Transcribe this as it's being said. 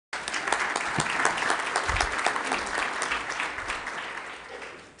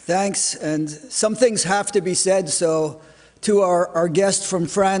Thanks, and some things have to be said, so to our guest from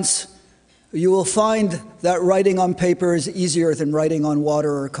France, you will find that writing on paper is easier than writing on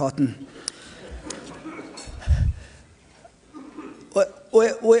water or cotton.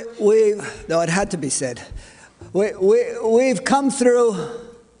 No, it had to be said. We've come through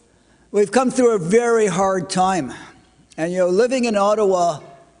a very hard time. And living in Ottawa,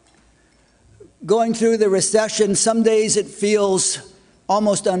 going through the recession, some days it feels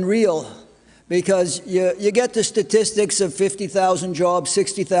almost unreal because you get the statistics of 50,000 jobs,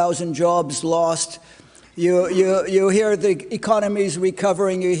 60,000 jobs lost. You hear the economy is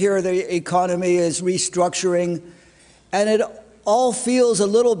recovering, you hear the economy is restructuring, and it all feels a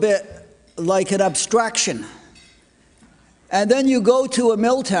little bit like an abstraction. And then you go to a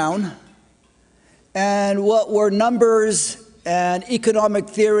mill town, and what were numbers and economic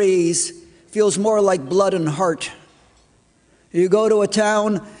theories feels more like blood and heart. You go to a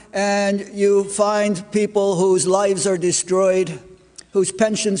town and you find people whose lives are destroyed, whose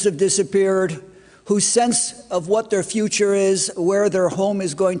pensions have disappeared, whose sense of what their future is, where their home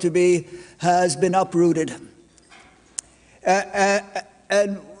is going to be, has been uprooted.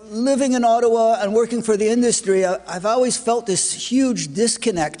 And living in Ottawa and working for the industry, I've always felt this huge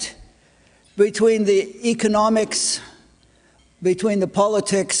disconnect between the economics, between the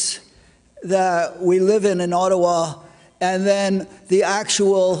politics that we live in Ottawa, and then the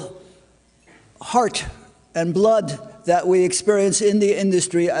actual heart and blood that we experience in the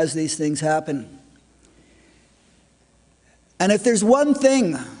industry as these things happen. And if there's one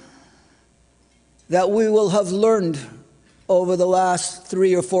thing that we will have learned over the last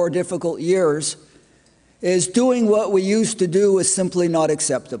 3 or 4 difficult years, is doing what we used to do is simply not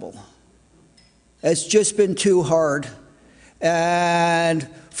acceptable. It's just been too hard. And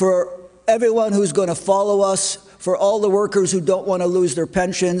for everyone who's going to follow us, for all the workers who don't want to lose their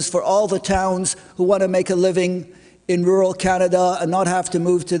pensions, for all the towns who want to make a living in rural Canada and not have to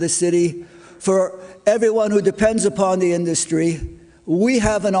move to the city, for everyone who depends upon the industry, we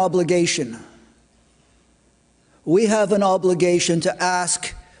have an obligation. We have an obligation to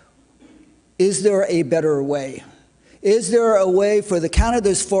ask, is there a better way? Is there a way for the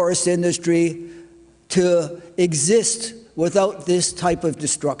Canada's forest industry to exist without this type of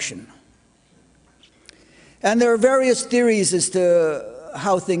destruction? And there are various theories as to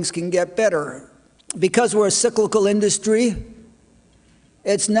how things can get better. Because we're a cyclical industry,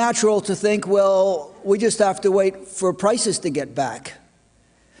 it's natural to think, well, we just have to wait for prices to get back.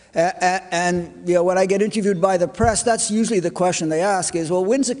 And when I get interviewed by the press, that's usually the question they ask is, well,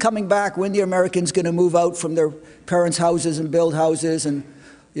 when's it coming back? When are the Americans going to move out from their parents' houses and build houses? And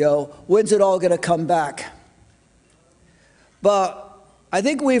when's it all going to come back? But I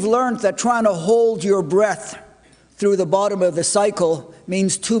think we've learned that trying to hold your breath through the bottom of the cycle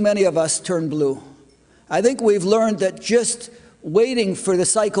means too many of us turn blue. I think we've learned that just waiting for the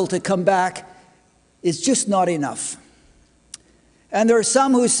cycle to come back is just not enough. And there are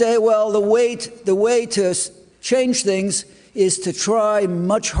some who say, well, the way to change things is to try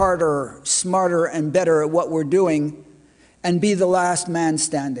much harder, smarter, and better at what we're doing and be the last man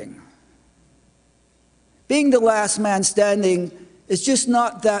standing. Being the last man standing is just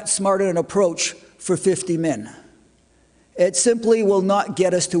not that smart an approach for 50 men. It simply will not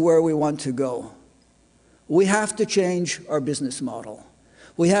get us to where we want to go. We have to change our business model.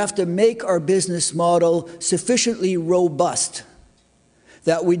 We have to make our business model sufficiently robust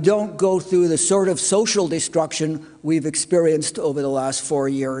that we don't go through the sort of social destruction we've experienced over the last 4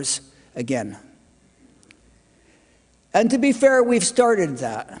 years again. And to be fair, we've started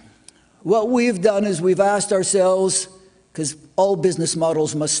that. What we've done is we've asked ourselves, because all business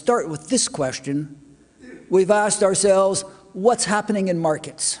models must start with this question, we've asked ourselves, what's happening in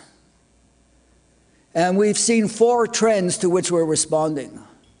markets? And we've seen 4 trends to which we're responding.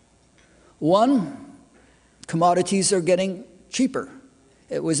 1, commodities are getting cheaper.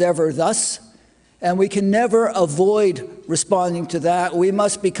 It was ever thus, and we can never avoid responding to that. We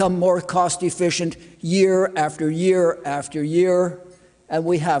must become more cost efficient year after year after year, and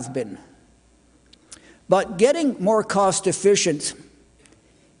we have been. But getting more cost efficient,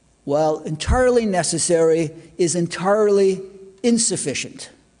 while entirely necessary, is entirely insufficient.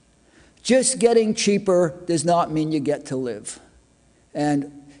 Just getting cheaper does not mean you get to live.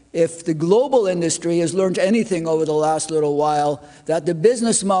 And if the global industry has learned anything over the last little while, that the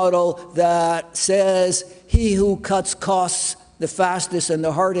business model that says he who cuts costs the fastest and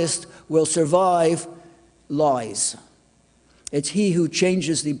the hardest will survive lies. It's he who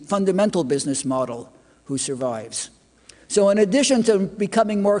changes the fundamental business model who survives. So in addition to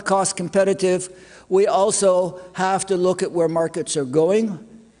becoming more cost competitive, we also have to look at where markets are going,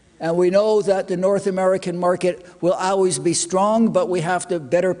 And we know that the North American market will always be strong, but we have to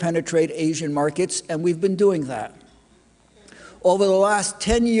better penetrate Asian markets, and we've been doing that. Over the last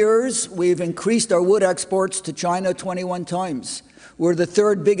 10 years, we've increased our wood exports to China 21 times. We're the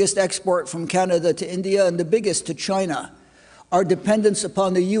third biggest export from Canada to India and the biggest to China. Our dependence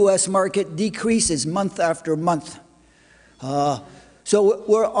upon the U.S. market decreases month after month. So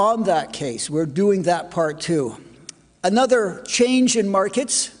we're on that case. We're doing that part too. Another change in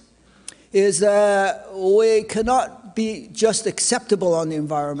markets is that we cannot be just acceptable on the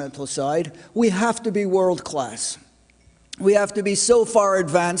environmental side. We have to be world class. We have to be so far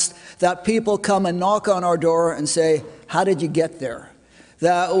advanced that people come and knock on our door and say, how did you get there?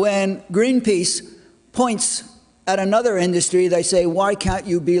 That when Greenpeace points at another industry, they say, why can't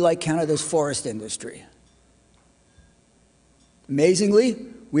you be like Canada's forest industry? Amazingly,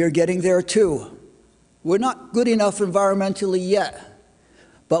 we are getting there too. We're not good enough environmentally yet,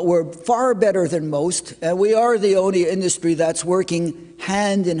 but we're far better than most, and we are the only industry that's working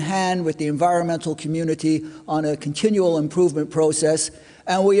hand in hand with the environmental community on a continual improvement process,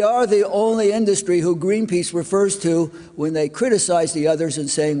 and we are the only industry who Greenpeace refers to when they criticize the others and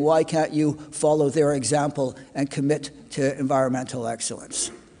saying, why can't you follow their example and commit to environmental excellence?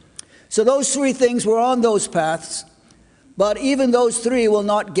 So those three things, we're on those paths, but even those three will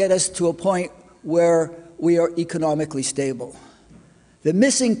not get us to a point where we are economically stable. The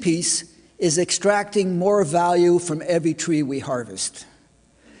missing piece is extracting more value from every tree we harvest.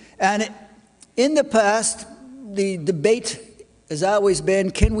 And in the past, the debate has always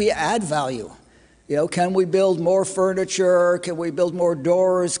been, can we add value? You know, can we build more furniture? Can we build more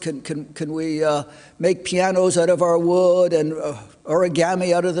doors? Can we make pianos out of our wood and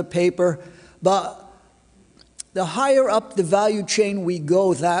origami out of the paper? But the higher up the value chain we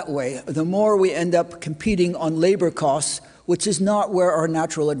go that way, the more we end up competing on labor costs, which is not where our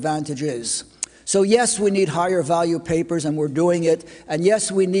natural advantage is. So yes, we need higher value papers, and we're doing it. And yes,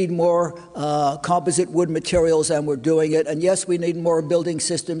 we need more composite wood materials, and we're doing it. And yes, we need more building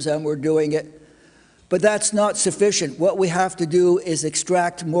systems, and we're doing it. But that's not sufficient. What we have to do is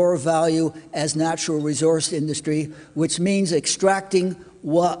extract more value as natural resource industry, which means extracting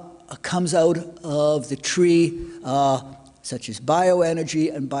what comes out of the tree, such as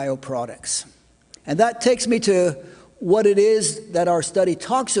bioenergy and bioproducts. And that takes me to what it is that our study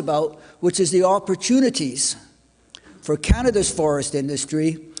talks about, which is the opportunities for Canada's forest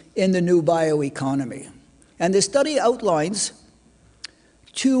industry in the new bioeconomy. And the study outlines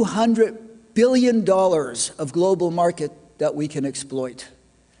 $200 billion of global market that we can exploit.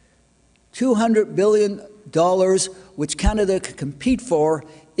 $200 billion which Canada can compete for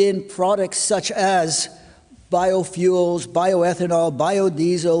in products such as biofuels, bioethanol,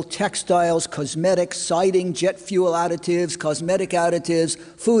 biodiesel, textiles, cosmetics, siding, jet fuel additives, cosmetic additives,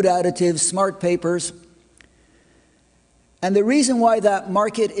 food additives, smart papers. And the reason why that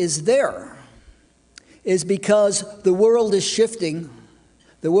market is there is because the world is shifting.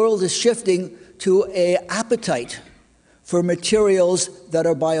 The world is shifting to an appetite for materials that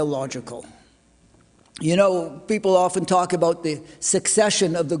are biological. You know, people often talk about the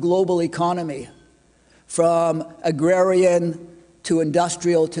succession of the global economy, from agrarian to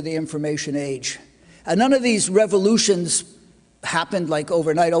industrial to the information age. And none of these revolutions happened like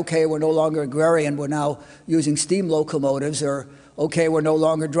overnight. Okay, we're no longer agrarian, we're now using steam locomotives, or okay, we're no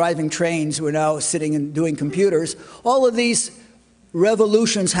longer driving trains, we're now sitting and doing computers. All of these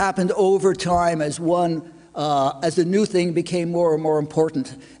revolutions happened over time as the new thing became more and more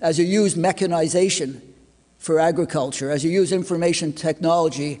important, as you use mechanization for agriculture, as you use information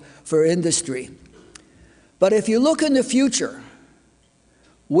technology for industry. But if you look in the future,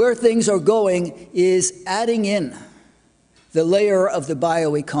 where things are going is adding in the layer of the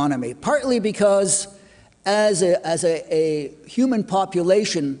bioeconomy, partly because as a human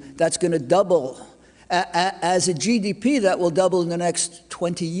population that's going to double, as a GDP that will double in the next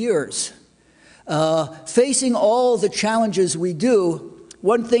 20 years, facing all the challenges we do,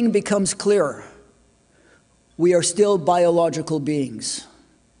 one thing becomes clear. We are still biological beings.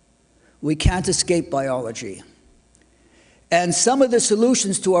 We can't escape biology. And some of the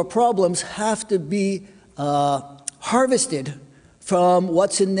solutions to our problems have to be harvested from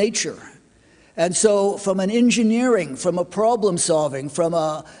what's in nature. And so from an engineering, from a problem solving, from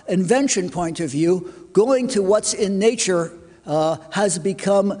an invention point of view, going to what's in nature has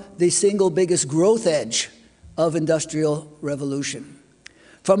become the single biggest growth edge of industrial revolution.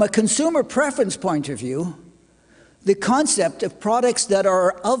 From a consumer preference point of view, the concept of products that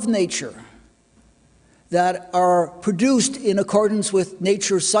are of nature, that are produced in accordance with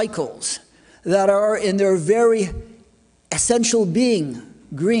nature's cycles, that are in their very essential being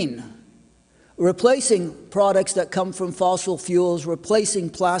green, replacing products that come from fossil fuels, replacing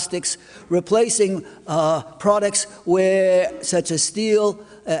plastics, replacing products such as steel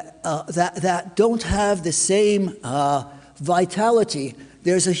that don't have the same vitality.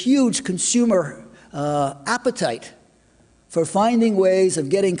 There's a huge consumer appetite for finding ways of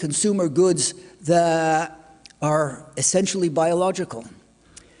getting consumer goods that are essentially biological.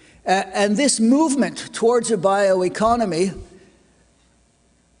 And this movement towards a bioeconomy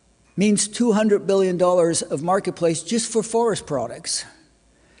means $200 billion of marketplace just for forest products.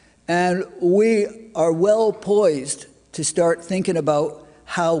 And we are well poised to start thinking about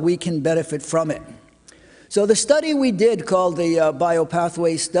how we can benefit from it. So the study we did, called the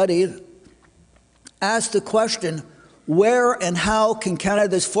Biopathway Study, asked the question, where and how can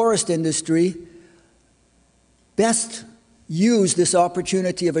Canada's forest industry best use this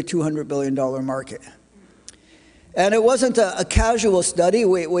opportunity of a $200 billion market? And it wasn't a casual study.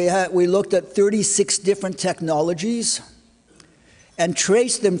 We looked at 36 different technologies and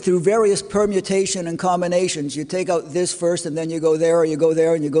traced them through various permutation and combinations. You take out this first, and then you go there, or you go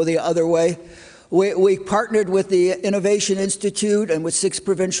there, and you go the other way. We partnered with the Innovation Institute and with 6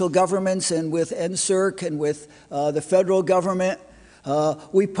 provincial governments and with NSERC and with the federal government.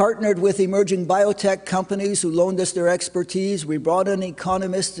 We partnered with emerging biotech companies who loaned us their expertise. We brought in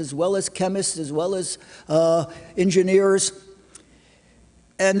economists as well as chemists as well as engineers.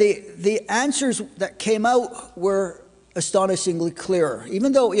 And the answers that came out were astonishingly clear.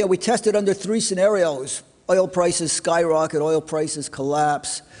 Even though we tested under 3 scenarios, oil prices skyrocket, oil prices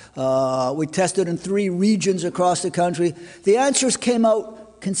collapse. We tested in 3 regions across the country. The answers came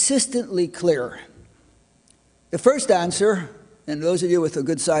out consistently clear. The first answer, and those of you with a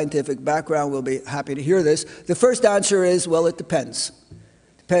good scientific background will be happy to hear this, the first answer is, well, it depends.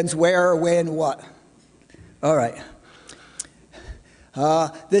 Depends where, when, what. All right.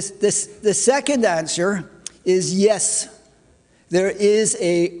 The second answer is yes, there is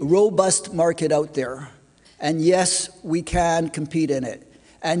a robust market out there. And yes, we can compete in it.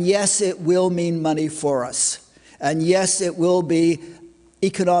 And yes, it will mean money for us. And yes, it will be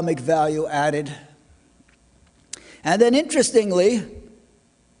economic value added. And then interestingly,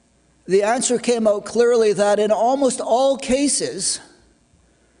 the answer came out clearly that in almost all cases,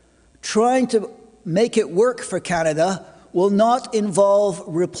 trying to make it work for Canada will not involve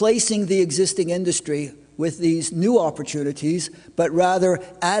replacing the existing industry with these new opportunities, but rather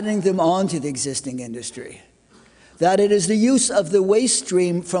adding them onto the existing industry. That it is the use of the waste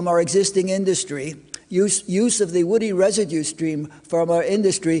stream from our existing industry, use of the woody residue stream from our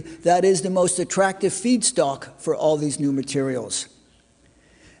industry, that is the most attractive feedstock for all these new materials.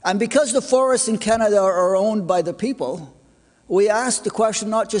 And because the forests in Canada are owned by the people, we ask the question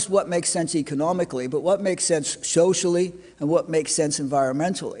not just what makes sense economically, but what makes sense socially and what makes sense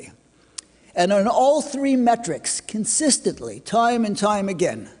environmentally. And on all 3 metrics, consistently, time and time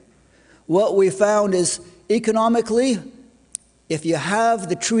again, what we found is economically, if you have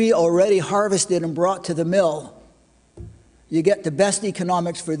the tree already harvested and brought to the mill, you get the best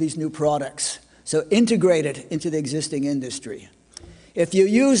economics for these new products. So integrated into the existing industry. If you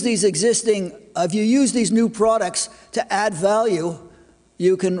use these new products to add value,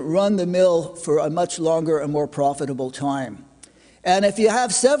 you can run the mill for a much longer and more profitable time. And if you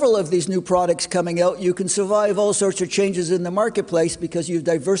have several of these new products coming out, you can survive all sorts of changes in the marketplace because you've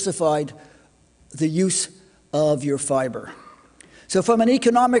diversified the use of your fiber. So from an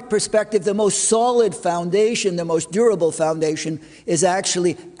economic perspective, the most solid foundation, the most durable foundation, is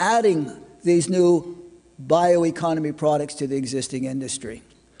actually adding these new bioeconomy products to the existing industry.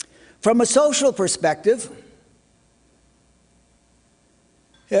 From a social perspective,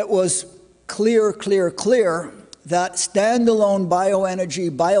 it was clear that standalone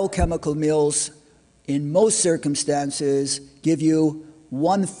bioenergy, biochemical mills, in most circumstances, give you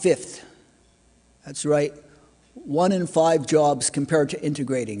 1/5. That's right, 1 in 5 jobs compared to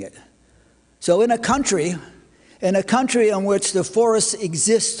integrating it. So in a country in which the forests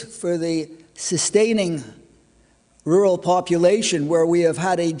exist for the sustaining rural population, where we have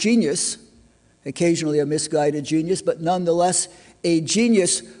had a genius, occasionally a misguided genius, but nonetheless a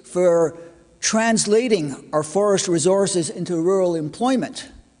genius for translating our forest resources into rural employment,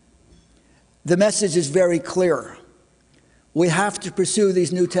 the message is very clear. We have to pursue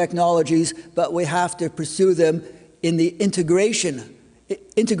these new technologies, but we have to pursue them in the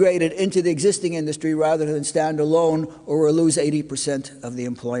integrated into the existing industry rather than stand alone, or we'll lose 80% of the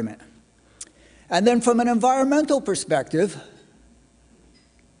employment. And then from an environmental perspective,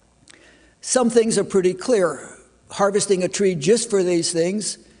 some things are pretty clear. Harvesting a tree just for these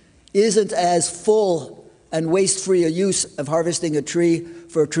things isn't as full and waste-free use of harvesting a tree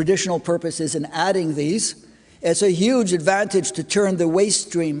for traditional purposes and adding these. It's a huge advantage to turn the waste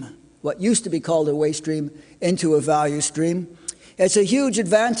stream, what used to be called a waste stream, into a value stream. It's a huge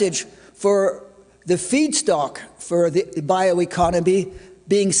advantage for the feedstock for the bioeconomy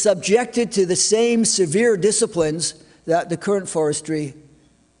being subjected to the same severe disciplines that the current forestry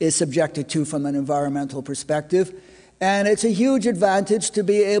is subjected to from an environmental perspective. And it's a huge advantage to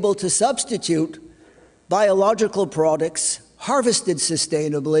be able to substitute biological products harvested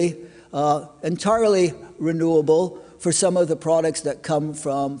sustainably, entirely renewable, for some of the products that come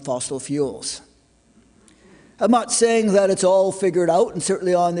from fossil fuels. I'm not saying that it's all figured out, and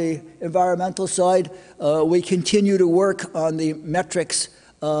certainly on the environmental side, we continue to work on the metrics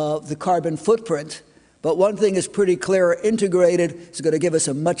of the carbon footprint. But one thing is pretty clear: integrated is going to give us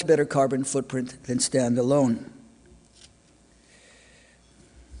a much better carbon footprint than standalone.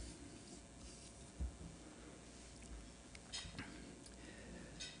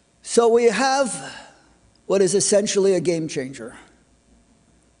 So we have what is essentially a game changer.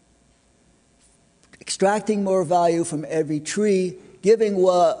 Extracting more value from every tree, giving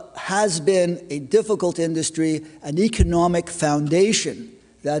what has been a difficult industry an economic foundation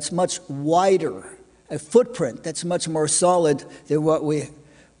that's much wider, a footprint that's much more solid than what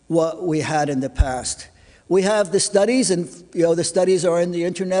we had in the past. We have the studies, and the studies are on the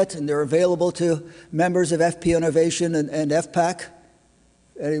internet, and they're available to members of FP Innovation and FPAC.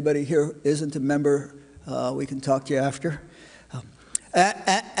 Anybody here isn't a member, we can talk to you after.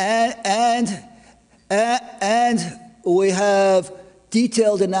 And we have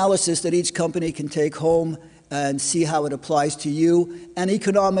detailed analysis that each company can take home and see how it applies to you, and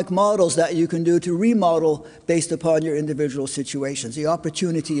economic models that you can do to remodel based upon your individual situations. The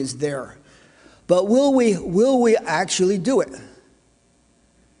opportunity is there. But will we actually do it?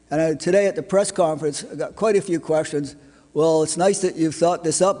 And today at the press conference, I got quite a few questions. Well, it's nice that you've thought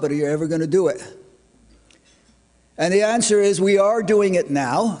this up, but are you ever going to do it? And the answer is we are doing it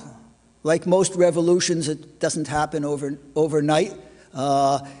now. Like most revolutions, it doesn't happen overnight.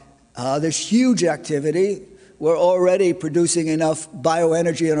 There's huge activity. We're already producing enough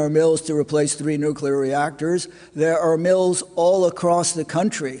bioenergy in our mills to replace 3 nuclear reactors. There are mills all across the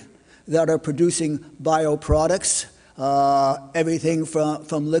country that are producing bioproducts, everything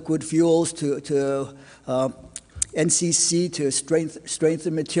from liquid fuels to NCC, to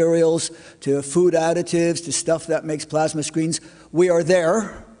strengthened materials, to food additives, to stuff that makes plasma screens. We are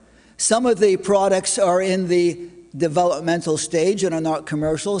there. Some of the products are in the developmental stage and are not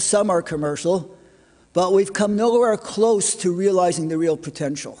commercial. Some are commercial. But we've come nowhere close to realizing the real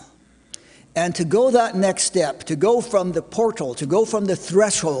potential. And to go that next step, to go from the portal, to go from the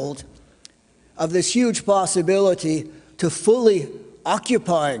threshold of this huge possibility to fully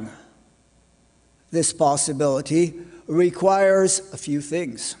occupying this possibility, requires a few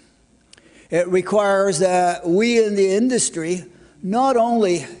things. It requires that we in the industry not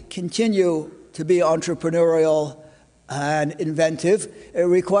only continue to be entrepreneurial and inventive, it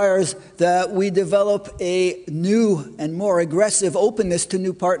requires that we develop a new and more aggressive openness to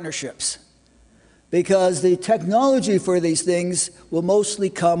new partnerships. Because the technology for these things will mostly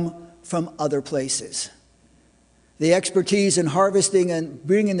come from other places. The expertise in harvesting and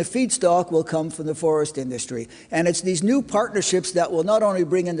bringing the feedstock will come from the forest industry. And it's these new partnerships that will not only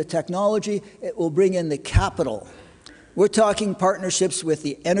bring in the technology, it will bring in the capital. We're talking partnerships with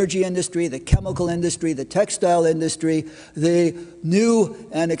the energy industry, the chemical industry, the textile industry, the new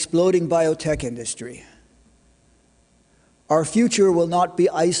and exploding biotech industry. Our future will not be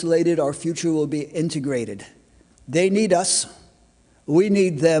isolated, our future will be integrated. They need us, we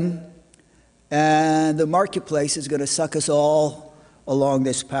need them, and the marketplace is going to suck us all along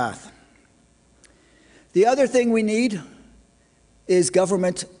this path. The other thing we need is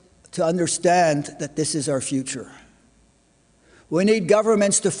government to understand that this is our future. We need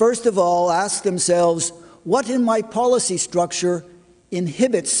governments to, first of all, ask themselves, what in my policy structure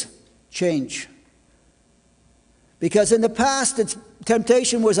inhibits change? Because in the past, its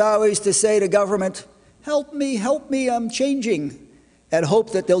temptation was always to say to government, help me, I'm changing, and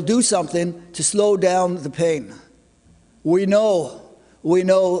hope that they'll do something to slow down the pain. We know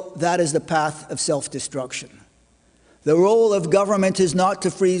that is the path of self-destruction. The role of government is not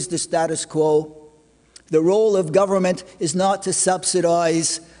to freeze the status quo. The role of government is not to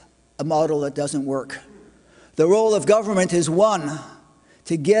subsidize a model that doesn't work. The role of government is, one,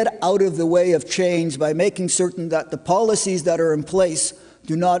 to get out of the way of change by making certain that the policies that are in place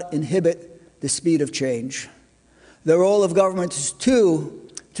do not inhibit the speed of change. The role of government is, two,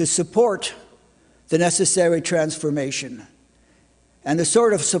 to support the necessary transformation. And the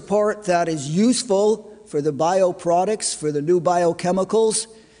sort of support that is useful for the bioproducts, for the new biochemicals,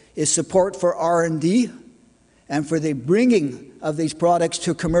 is support for R&D and for the bringing of these products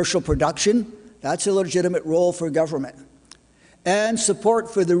to commercial production. That's a legitimate role for government. And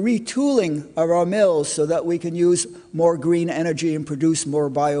support for the retooling of our mills so that we can use more green energy and produce more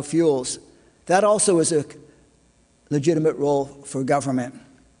biofuels. That also is a legitimate role for government.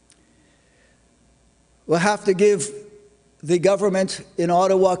 We'll have to give the government in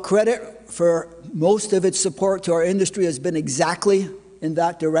Ottawa credit for most of its support to our industry has been exactly in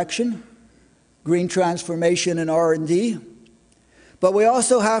that direction, green transformation and R&D. But we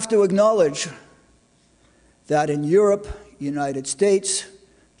also have to acknowledge that in Europe, United States,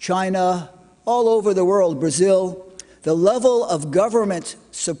 China, all over the world, Brazil, the level of government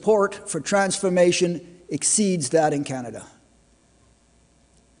support for transformation exceeds that in Canada.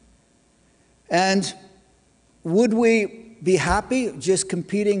 And would we be happy just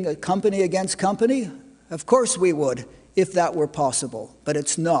competing company against company? Of course we would, if that were possible, but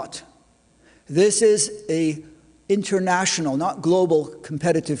it's not. This is an international, not global,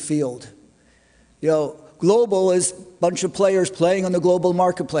 competitive field. Global is a bunch of players playing on the global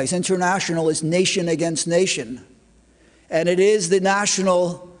marketplace. International is nation against nation. And it is the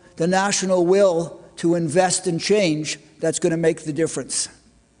national will to invest and change that's going to make the difference.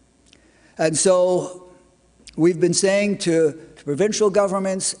 And so we've been saying to provincial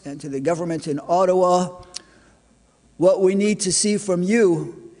governments and to the government in Ottawa, what we need to see from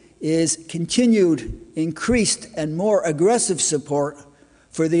you is continued, increased, and more aggressive support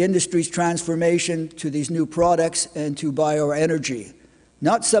for the industry's transformation to these new products and to bioenergy.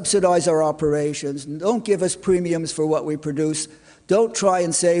 Not subsidize our operations. Don't give us premiums for what we produce. Don't try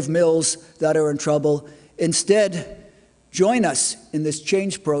and save mills that are in trouble. Instead, join us in this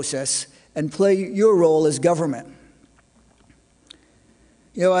change process and play your role as government.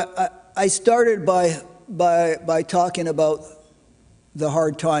 I started by talking about the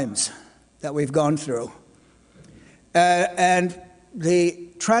hard times that we've gone through. And the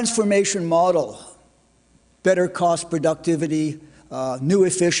transformation model, better cost productivity, new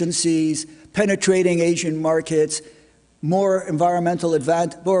efficiencies, penetrating Asian markets, more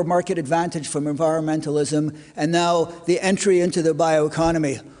market advantage from environmentalism, and now the entry into the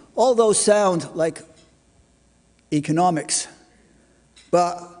bioeconomy. All those sound like economics,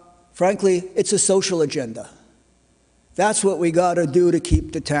 but frankly, it's a social agenda. That's what we got to do to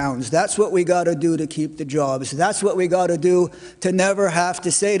keep the towns. That's what we got to do to keep the jobs. That's what we got to do to never have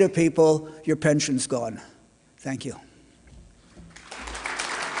to say to people, your pension's gone. Thank you.